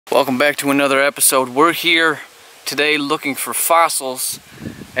Welcome back to another episode. We're here today looking for fossils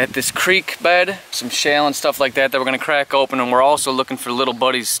at this creek bed, some shale and stuff like that we're gonna crack open, and we're also looking for little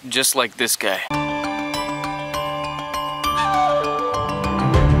buddies just like this guy.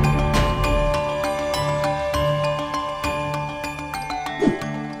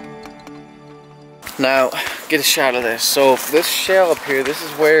 Now, get a shot of this. So this shale up here, this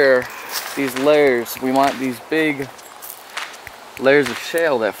is where these layers, we want these big layers of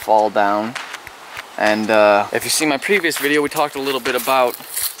shale that fall down. And if you see my previous video, we talked a little bit about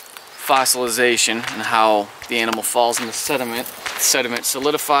fossilization and how the animal falls in the sediment. The sediment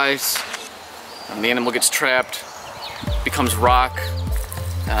solidifies, and the animal gets trapped, becomes rock,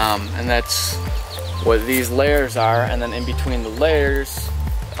 and that's what these layers are. And then in between the layers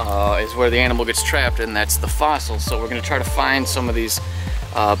is where the animal gets trapped, and that's the fossil. So we're going to try to find some of these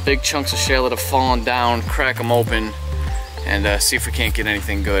big chunks of shale that have fallen down, crack them open, and see if we can't get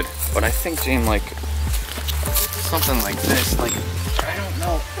anything good. But I think, Jane, like something like this, like, I don't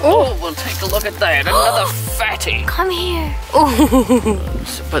know. Oh, we'll take a look at that. Another fatty. Come here.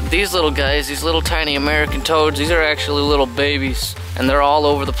 Oh. But these little guys, these little tiny American toads, these are actually little babies, and they're all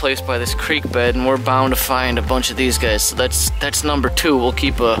over the place by this creek bed, and we're bound to find a bunch of these guys. So that's number 2. We'll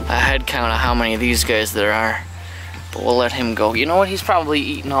keep a head count of how many of these guys there are. But we'll let him go. You know what? He's probably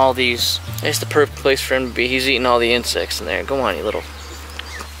eating all these. It's the perfect place for him to be. He's eating all the insects in there. Go on, you little.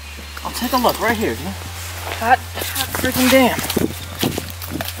 I'll take a look right here, dude. Hot freaking damn.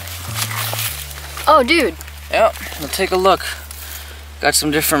 Oh, dude. Yep, we'll take a look. Got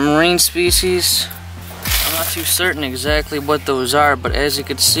some different marine species. I'm not too certain exactly what those are, but as you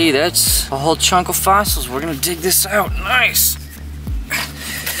can see, that's a whole chunk of fossils. We're gonna dig this out. Nice.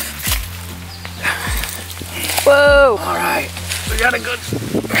 Whoa! Alright, we got a good...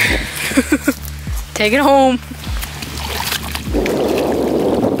 Take it home.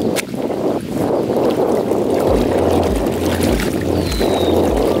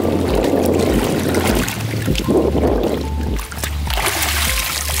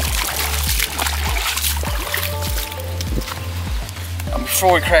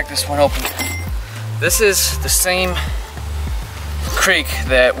 Before we crack this one open, this is the same creek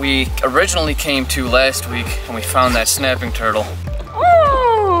that we originally came to last week, and we found that snapping turtle.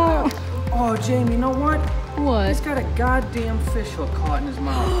 Oh! Oh, Jamie, you know what? What? He's got a goddamn fish hook caught in his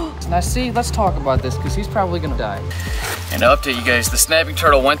mouth. Now see, let's talk about this, because he's probably gonna die. And to update you guys, the snapping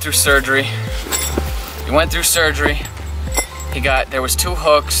turtle went through surgery. He went through surgery. There was 2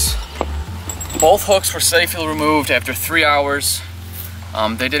 hooks. Both hooks were safely removed after 3 hours.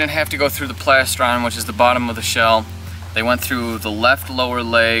 They didn't have to go through the plastron, which is the bottom of the shell. They went through the left lower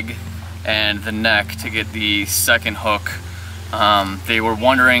leg and the neck to get the second hook. They were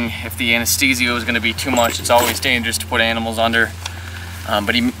wondering if the anesthesia was going to be too much. It's always dangerous to put animals under.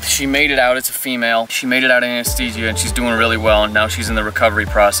 But she made it out. It's a female. She made it out of anesthesia, and she's doing really well, and now she's in the recovery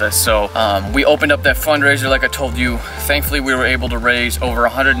process. So we opened up that fundraiser like I told you. Thankfully, we were able to raise over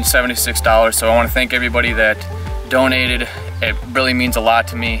 $176. So I want to thank everybody that donated. It really means a lot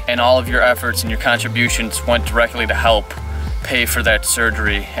to me, and all of your efforts and your contributions went directly to help pay for that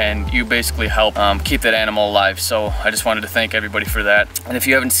surgery, and you basically help keep that animal alive. So I just wanted to thank everybody for that. And if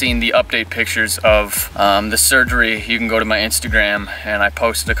you haven't seen the update pictures of the surgery, you can go to my Instagram, and I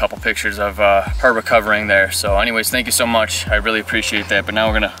posted a couple pictures of her recovering there. So anyways, thank you so much. I really appreciate that. But now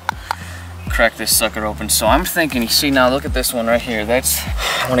we're gonna crack this sucker open. So I'm thinking, you see now, look at this one right here.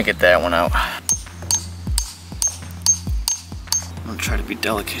 I want to get that one out. I'm gonna try to be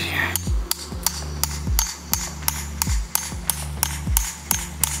delicate here.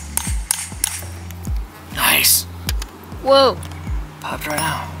 Nice. Whoa. Popped right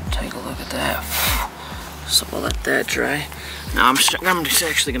out. Take a look at that. So we'll let that dry. Now I'm just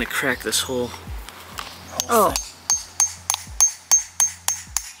actually gonna crack this whole Oh.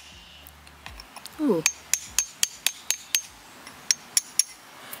 thing. Ooh.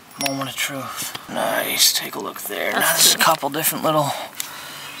 Moment of truth. Nice. Take a look there. Now there's a couple different little.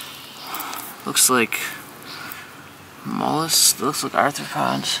 Looks like mollusks. Looks like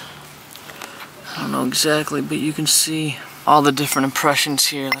arthropods. I don't know exactly, but you can see all the different impressions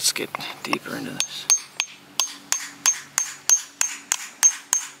here. Let's get deeper into this.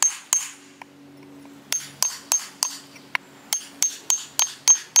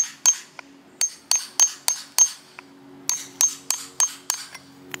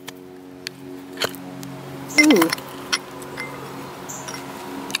 Ooh.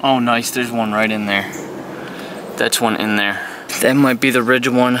 Oh, nice. There's one right in there. That's one in there. That might be the ridge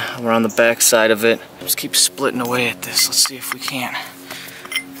one. We're on the back side of it. Just keep splitting away at this. Let's see if we can.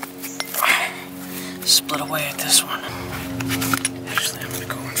 split away at this one. Actually, I'm gonna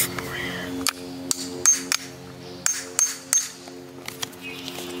go in from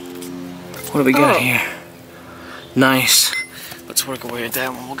What do we got here? Nice. Let's work away at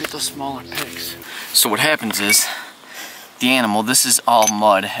that one. We'll get those smaller picks. So what happens is, the animal, this is all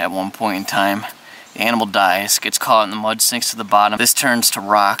mud at one point in time. The animal dies, gets caught in the mud, sinks to the bottom. This turns to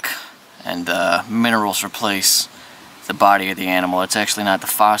rock, and minerals replace the body of the animal. It's actually not the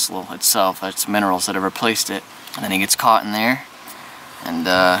fossil itself, it's minerals that have replaced it. And then he gets caught in there, and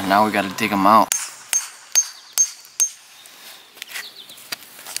now we gotta dig him out.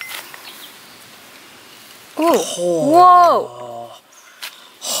 Oh. Whoa!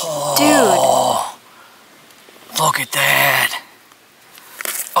 Dude! Look at that!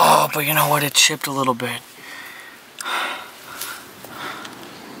 Oh, but you know what? It chipped a little bit.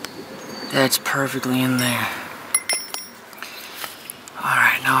 That's perfectly in there.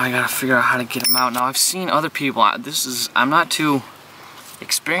 Alright, now I gotta figure out how to get him out. Now, I've seen other people, I'm not too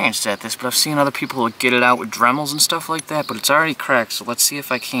experienced at this, but I've seen other people get it out with Dremels and stuff like that, but it's already cracked, so let's see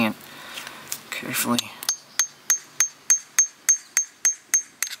if I can't carefully.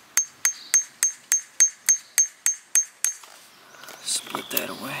 Split that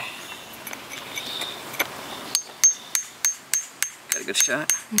away. Got a good shot?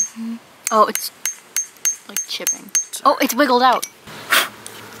 Mm-hmm. Oh, it's like chipping. Oh, it's wiggled out.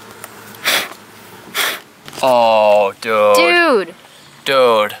 Oh, dude. Dude.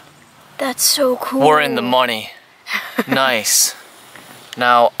 Dude. That's so cool. We're in the money. Nice.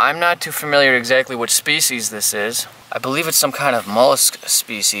 Now, I'm not too familiar exactly what species this is. I believe it's some kind of mollusk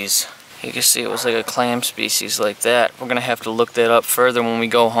species. You can see it was like a clam species like that. We're gonna have to look that up further when we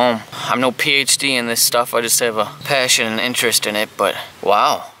go home. I'm no PhD in this stuff, I just have a passion and interest in it, but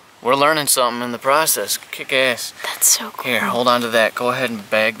wow. We're learning something in the process. Kick ass. That's so cool. Here, hold on to that. Go ahead and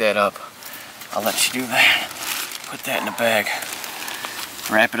bag that up. I'll let you do that. Put that in a bag.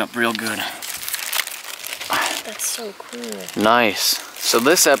 Wrap it up real good. That's so cool. Nice. So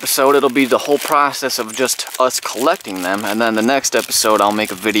this episode, it'll be the whole process of just us collecting them, and then the next episode I'll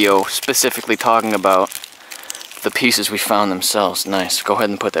make a video specifically talking about the pieces we found themselves. Nice. Go ahead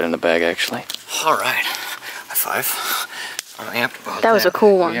and put that in the bag, actually. Alright. High five. I'm amped about that. That was a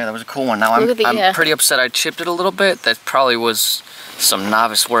cool one. Yeah, that was a cool one. Now I'm pretty upset I chipped it a little bit. That probably was some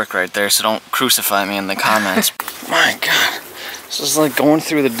novice work right there, so don't crucify me in the comments. My God. This is like going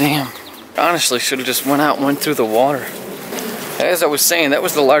through the dam. Honestly, should have just went out and went through the water. As I was saying, that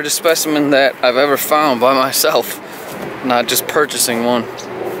was the largest specimen that I've ever found by myself, not just purchasing one.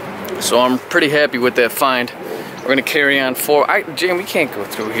 So I'm pretty happy with that find. We're gonna carry on forward. Jim, we can't go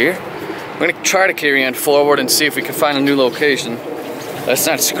through here. We're gonna try to carry on forward and see if we can find a new location that's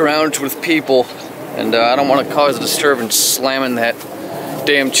not scrounged with people. And I don't want to cause a disturbance slamming that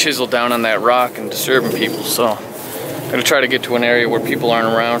damn chisel down on that rock and disturbing people. So I'm gonna try to get to an area where people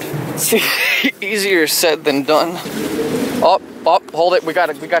aren't around. See, easier said than done. Oh, hold it. We got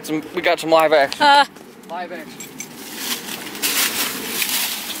some live action. Live action.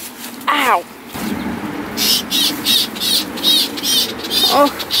 Ow. Oh.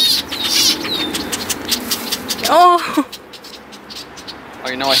 Oh. Oh,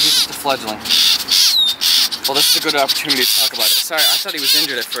 you know what? He's just a fledgling. Well, this is a good opportunity to talk about it. Sorry, I thought he was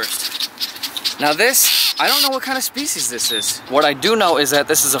injured at first. Now this, I don't know what kind of species this is. What I do know is that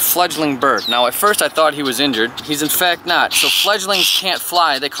this is a fledgling bird. Now at first I thought he was injured. He's in fact not. So fledglings can't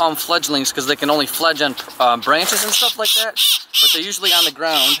fly. They call them fledglings because they can only fledge on branches and stuff like that. But they're usually on the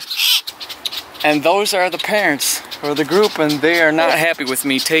ground. And those are the parents or the group, and they are not happy with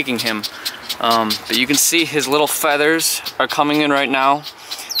me taking him. But you can see his little feathers are coming in right now.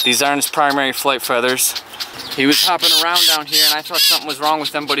 These aren't his primary flight feathers. He was hopping around down here and I thought something was wrong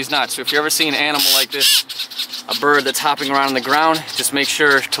with him, but he's not. So if you ever see an animal like this, a bird that's hopping around on the ground, just make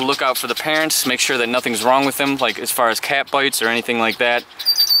sure to look out for the parents, make sure that nothing's wrong with him, like as far as cat bites or anything like that,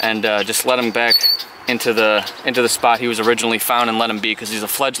 and just let him back into the spot he was originally found and let him be, because he's a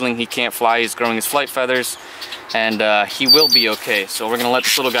fledgling, he can't fly, he's growing his flight feathers, and he will be okay. So we're gonna let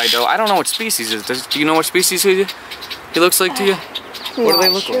this little guy go. I don't know what species it is. Do you know what species he looks like to you? What do they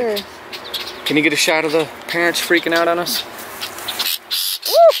look like? Can you get a shot of the parents freaking out on us?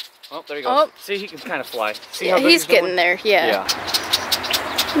 Woo! Oh, there he goes. Oh. See, he can kind of fly. See yeah, how good he's getting there, yeah.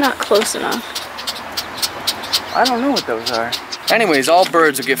 Not close enough. I don't know what those are. Anyways, all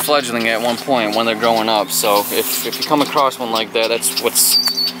birds will get fledgling at one point when they're growing up, so if you come across one like that, that's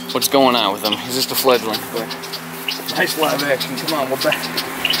what's going on with them. He's just a fledgling. But nice live action. Come on, we're back.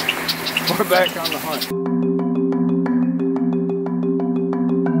 We're back on the hunt.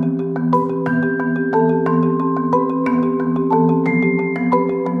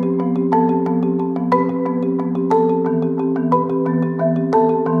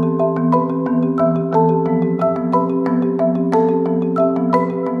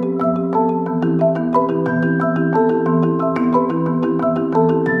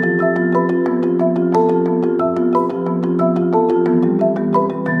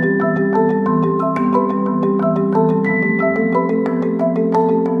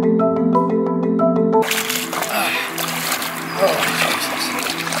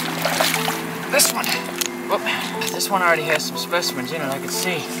 already has some specimens in it, I can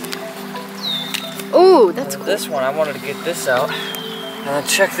see. Ooh, that's cool. This one, I wanted to get this out. And then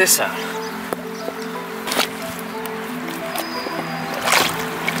check this out.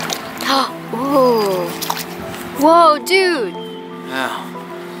 Ooh. Whoa, dude.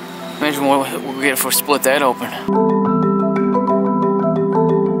 Yeah. Imagine what we'll get if we split that open.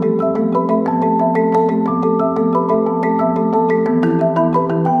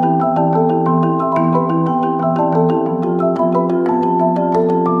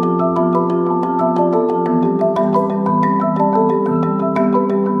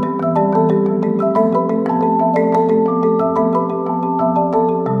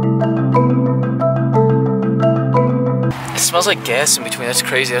 It smells like gas in between. That's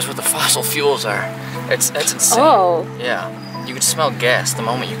crazy. That's what the fossil fuels are. That's insane. Oh. Yeah. You can smell gas the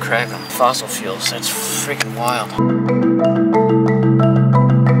moment you crack them. Fossil fuels. That's freaking wild.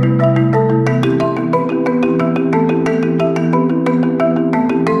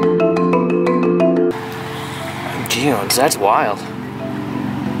 Geodes. That's wild.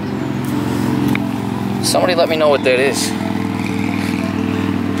 Somebody let me know what that is.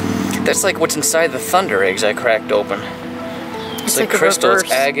 That's like what's inside the thunder eggs I cracked open. It's like crystal,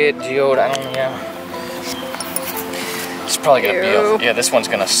 it's agate, geode, I don't know, yeah. It's probably gonna be yeah, this one's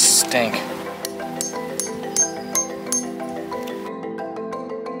gonna stink.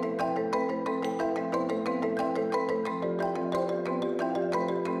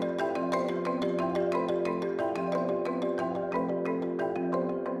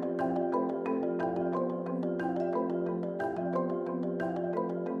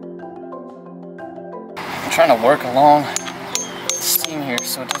 I'm trying to work along the steam here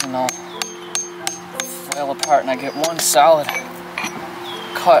so it doesn't all flail apart, and I get one solid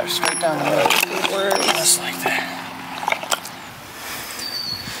cut straight down the middle. Just like that.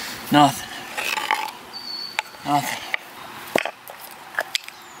 Nothing. Nothing.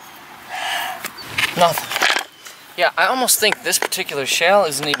 Nothing. Yeah, I almost think this particular shell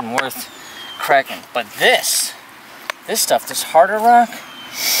isn't even worth cracking, but this stuff, this harder rock,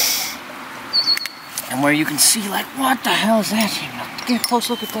 and where you can see, like, what the hell is that? Get a close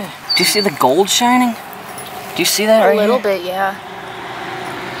look at that. Do you see the gold shining? Do you see that right here? A little bit, yeah.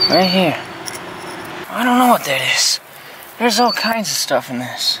 Right here. I don't know what that is. There's all kinds of stuff in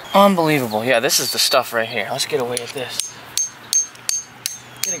this. Unbelievable. Yeah, this is the stuff right here. Let's get away with this.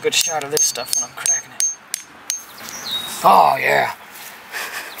 Get a good shot of this stuff when I'm cracking it. Oh, yeah.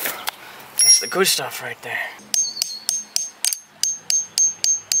 That's the good stuff right there.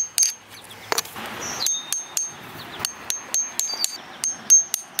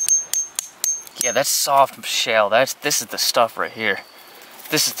 Yeah, that's soft shell. This is the stuff right here.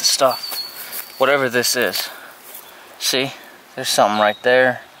 This is the stuff. Whatever this is. See? There's something right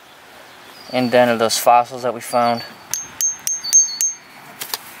there. Indented those fossils that we found.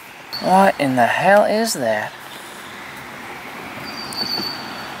 What in the hell is that?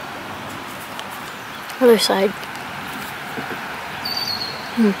 Other side.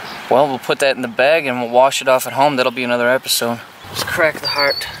 Well, we'll put that in the bag and we'll wash it off at home. That'll be another episode. Let's crack the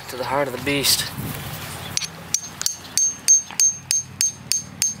heart to the heart of the beast.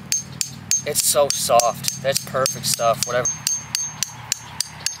 It's so soft. That's perfect stuff. Whatever.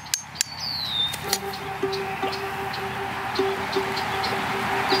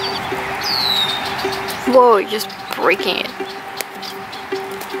 Whoa, you're just breaking it.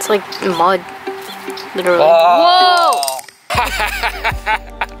 It's like mud. Literally. Oh. Whoa!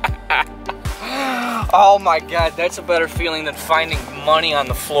 Oh my god, that's a better feeling than finding money on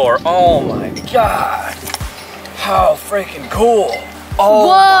the floor. Oh my god. How freaking cool. Oh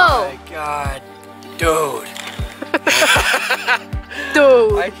whoa! My god. Dude.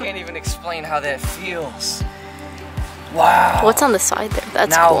 Dude. I can't even explain how that feels. Wow. What's on the side there?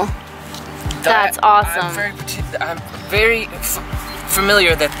 That's now, cool. That's awesome. I'm very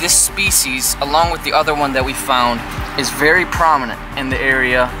familiar that this species, along with the other one that we found, is very prominent in the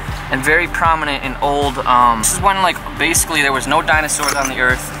area and very prominent in old, this is when, like, basically there was no dinosaurs on the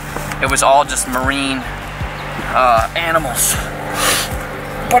earth. It was all just marine animals.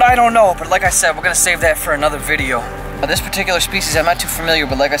 But I don't know, but like I said, we're gonna save that for another video. This particular species, I'm not too familiar,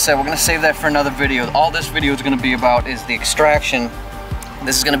 but like I said, we're gonna save that for another video. All this video is gonna be about is the extraction.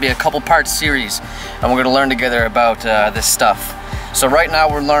 This is gonna be a couple-part series, and we're gonna learn together about this stuff. So right now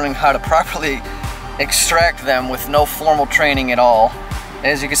we're learning how to properly extract them with no formal training at all.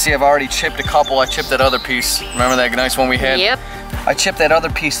 As you can see, I've already chipped a couple. I chipped that other piece. Remember that nice one we had? Yep. I chipped that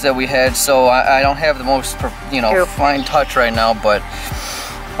other piece that we had, so I don't have the most, fine touch right now, but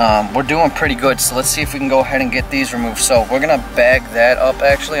we're doing pretty good. So let's see if we can go ahead and get these removed. So we're gonna bag that up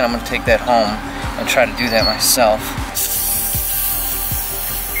actually, and I'm gonna take that home and try to do that myself.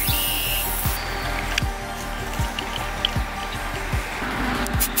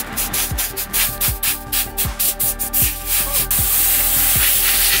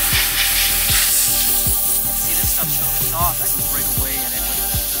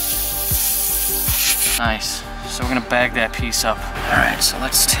 Nice. So we're gonna bag that piece up. All right, so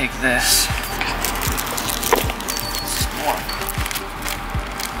let's take this. Some more.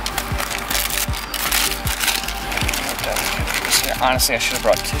 Honestly, I should have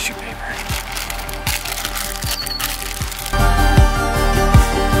brought tissue paper.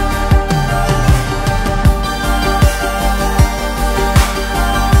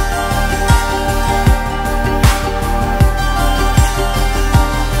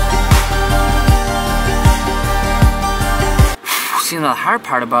 See, the hard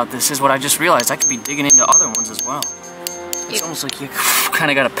part about this is what I just realized. I could be digging into other ones as well. It's almost like you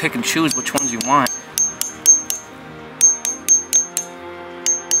kind of got to pick and choose which ones you want.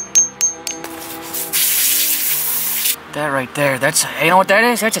 That right there, that's, you know what that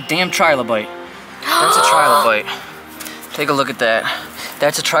is? That's a damn trilobite. That's a trilobite. Take a look at that.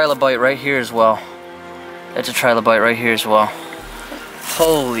 That's a trilobite right here as well. That's a trilobite right here as well.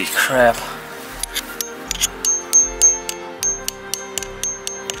 Holy crap.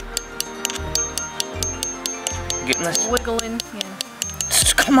 Getting this? Wiggling, yeah.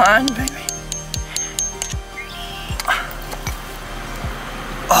 Come on, baby.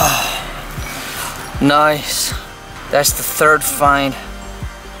 Oh, nice. That's the third find.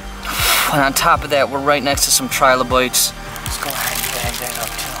 And on top of that, we're right next to some trilobites. Let's go ahead and bag that up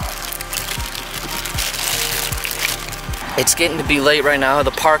too. It's getting to be late right now.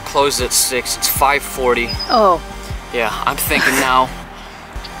 The park closes at 6. It's 5:40. Oh. Yeah, I'm thinking now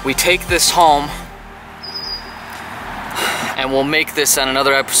we take this home and we'll make this on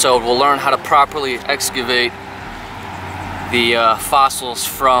another episode. We'll learn how to properly excavate the fossils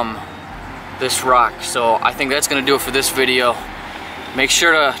from this rock. So I think that's gonna do it for this video. Make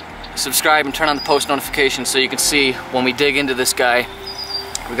sure to subscribe and turn on the post notifications so you can see when we dig into this guy.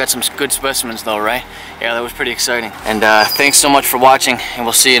 We got some good specimens though, right? Yeah, that was pretty exciting. And thanks so much for watching, and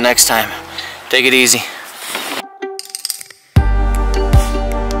we'll see you next time. Take it easy.